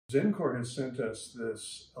Zencore has sent us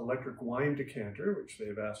this electric wine decanter, which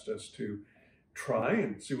they've asked us to try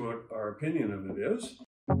and see what our opinion of it is.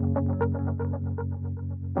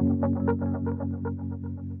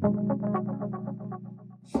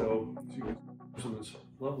 So, it's in this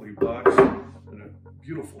lovely box and a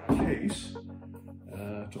beautiful case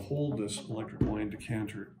to hold this electric wine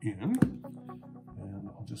decanter in. And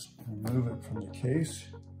I'll just remove it from the case.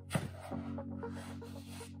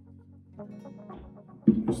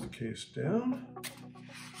 Place the case down.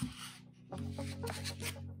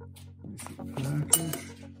 Package.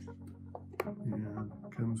 And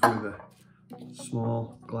it comes with a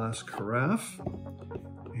small glass carafe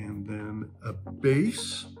and then a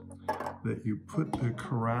base that you put the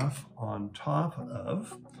carafe on top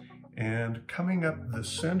of. And coming up the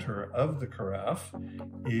center of the carafe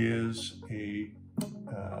is a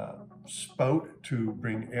spout to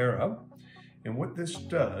bring air up. And what this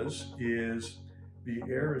does is the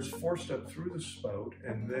air is forced up through the spout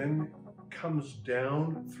and then comes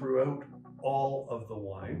down throughout all of the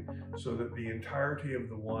wine so that the entirety of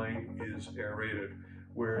the wine is aerated.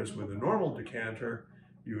 Whereas with a normal decanter,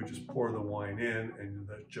 you would just pour the wine in and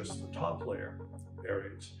just the top layer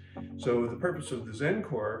aerates. So the purpose of the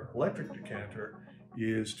Zencore electric decanter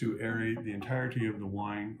is to aerate the entirety of the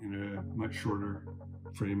wine in a much shorter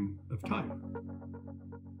frame of time.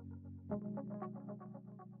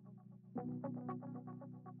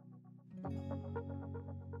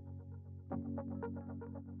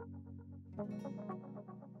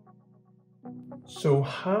 So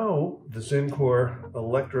how the Zencore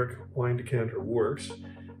electric wine decanter works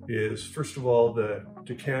is, first of all, the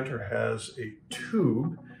decanter has a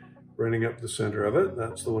tube running up the center of it.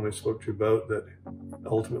 That's the one I spoke to you about that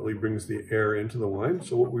ultimately brings the air into the wine.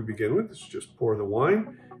 So what we begin with is just pour the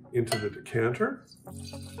wine into the decanter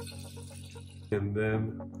and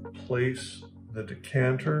then place the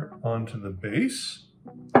decanter onto the base,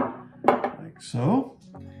 like so.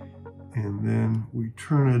 And then we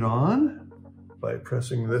turn it on by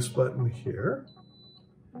pressing this button here.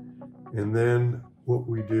 And then what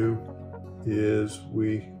we do is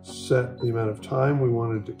we set the amount of time we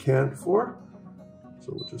want to decant for.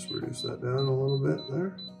 So we'll just reduce that down a little bit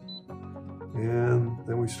there. And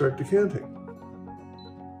then we start decanting.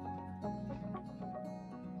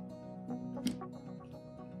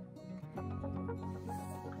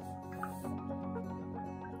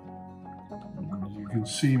 As you can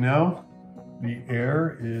see now, the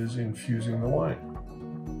air is infusing the wine.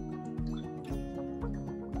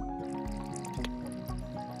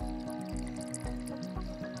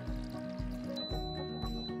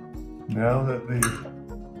 Now that the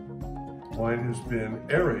wine has been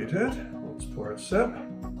aerated, let's pour a sip.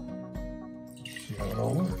 See how it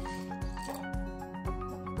all works.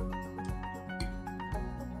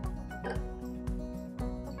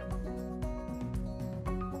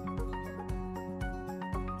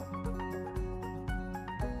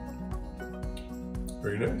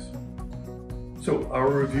 Very nice. So our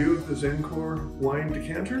review of the Zencore wine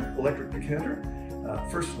decanter, electric decanter.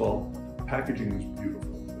 First of all, packaging is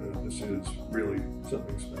beautiful. This is really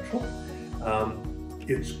something special.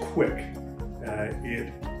 It's quick.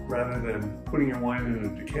 Rather than putting your wine in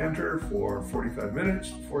a decanter for 45 minutes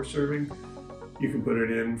before serving, you can put it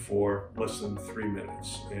in for less than 3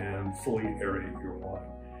 minutes and fully aerate your wine.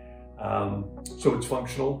 So it's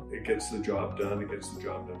functional, it gets the job done, it gets the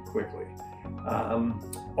job done quickly.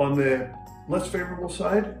 On the less favorable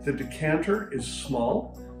side, the decanter is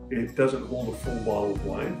small. It doesn't hold a full bottle of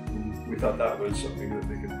wine. And we thought that was something that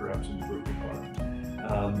they could perhaps improve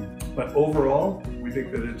upon. But overall, we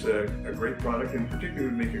think that it's a great product and particularly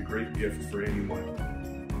would make a great gift for anyone.